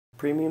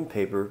Premium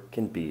paper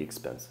can be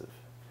expensive,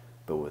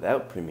 but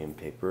without premium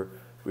paper,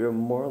 we are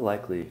more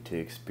likely to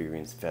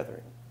experience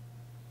feathering.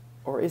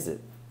 Or is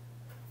it?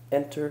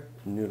 Enter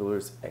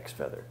Noodler's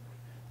Xfeather.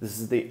 This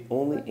is the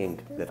only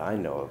ink that I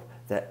know of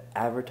that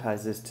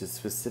advertises to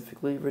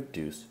specifically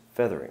reduce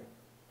feathering.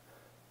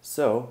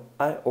 So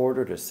I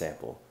ordered a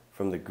sample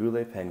from the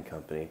Goulet pen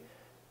company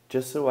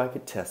just so I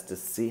could test to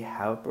see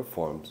how it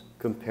performs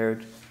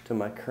compared to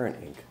my current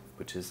ink,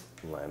 which is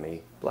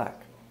Lamy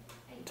Black.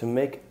 To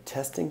make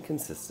testing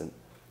consistent,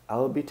 I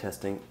will be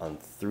testing on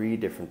 3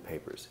 different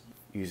papers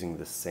using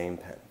the same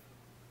pen.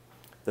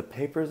 The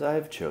papers I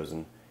have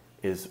chosen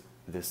is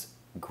this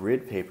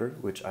grid paper,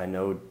 which I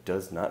know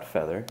does not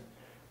feather.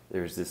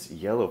 There's this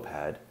yellow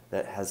pad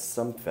that has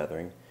some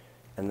feathering,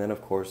 and then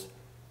of course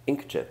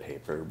inkjet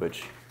paper,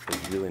 which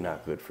is really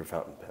not good for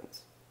fountain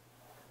pens.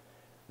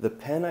 The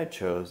pen I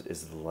chose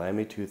is the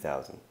Lamy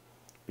 2000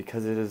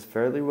 because it is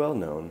fairly well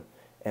known,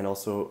 and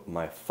also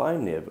my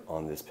fine nib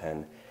on this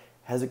pen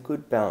has a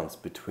good balance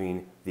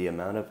between the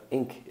amount of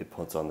ink it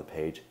puts on the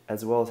page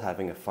as well as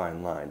having a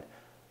fine line.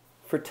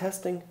 For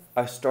testing,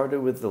 I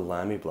started with the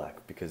Lamy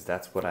Black because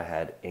that's what I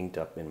had inked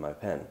up in my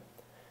pen.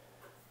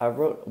 I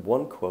wrote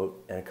one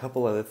quote and a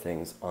couple other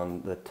things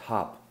on the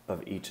top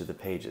of each of the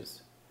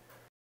pages.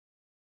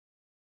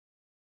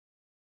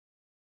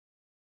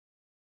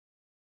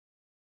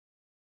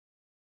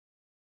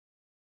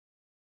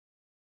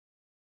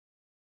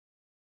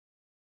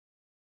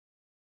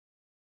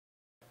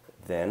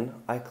 Then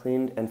I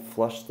cleaned and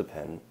flushed the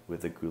pen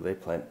with the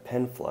Goulet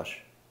pen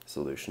flush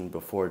solution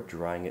before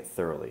drying it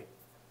thoroughly.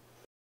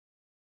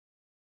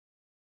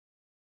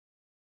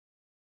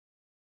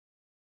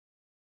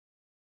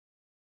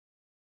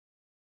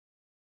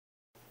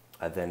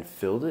 I then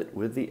filled it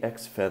with the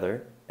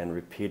Xfeather and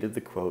repeated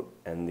the quote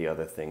and the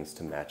other things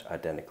to match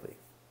identically.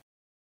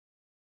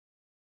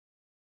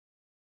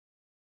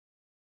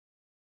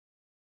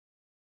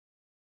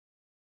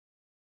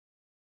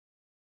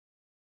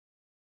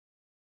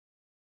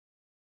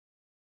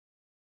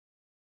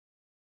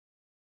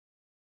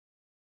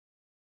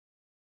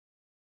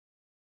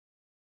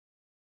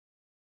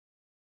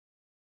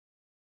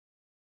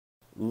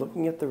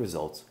 Looking at the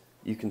results,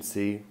 you can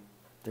see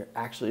there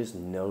actually is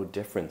no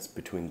difference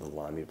between the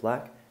Lamy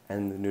Black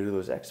and the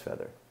Noodler's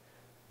Xfeather,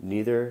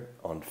 neither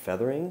on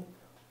feathering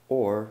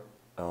or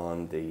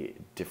on the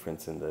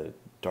difference in the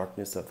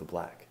darkness of the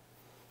black.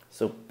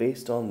 So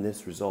based on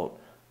this result,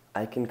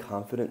 I can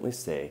confidently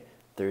say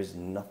there is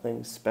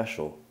nothing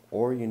special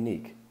or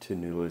unique to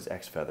Noodler's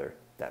Xfeather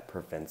that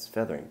prevents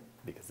feathering,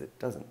 because it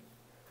doesn't.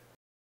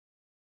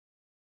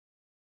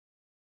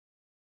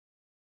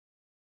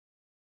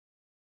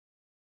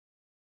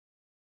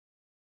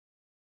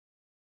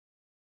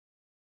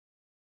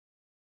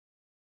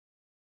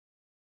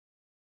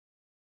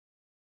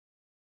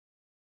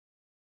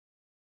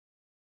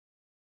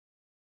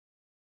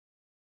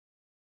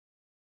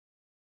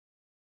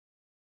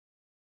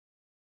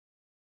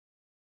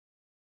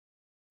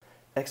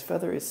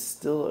 Xfeather is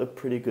still a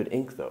pretty good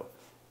ink though.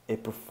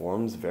 It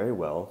performs very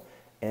well,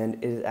 and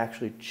it is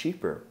actually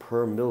cheaper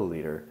per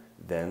milliliter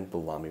than the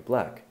Lamy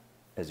Black.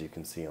 As you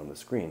can see on the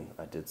screen,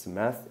 I did some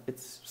math,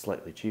 it's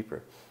slightly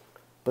cheaper.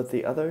 But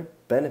the other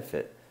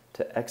benefit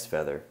to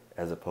Xfeather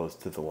as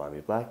opposed to the Lamy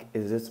Black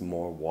is it's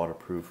more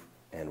waterproof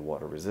and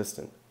water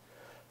resistant.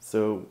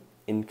 So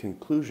in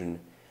conclusion,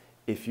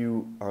 if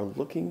you are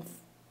looking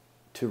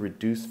to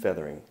reduce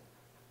feathering,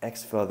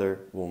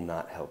 Xfeather will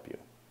not help you.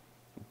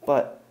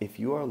 But if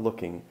you are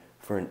looking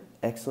for an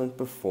excellent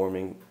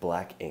performing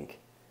black ink,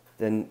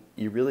 then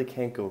you really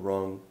can't go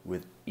wrong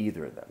with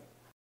either of them.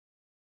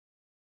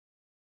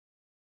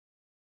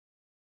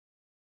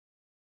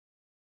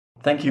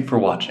 Thank you for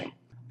watching.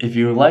 If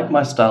you like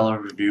my style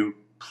of review,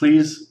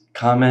 please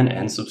comment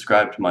and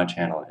subscribe to my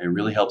channel. It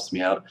really helps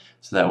me out,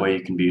 so that way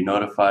you can be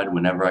notified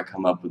whenever I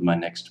come up with my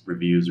next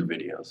reviews or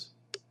videos.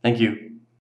 Thank you.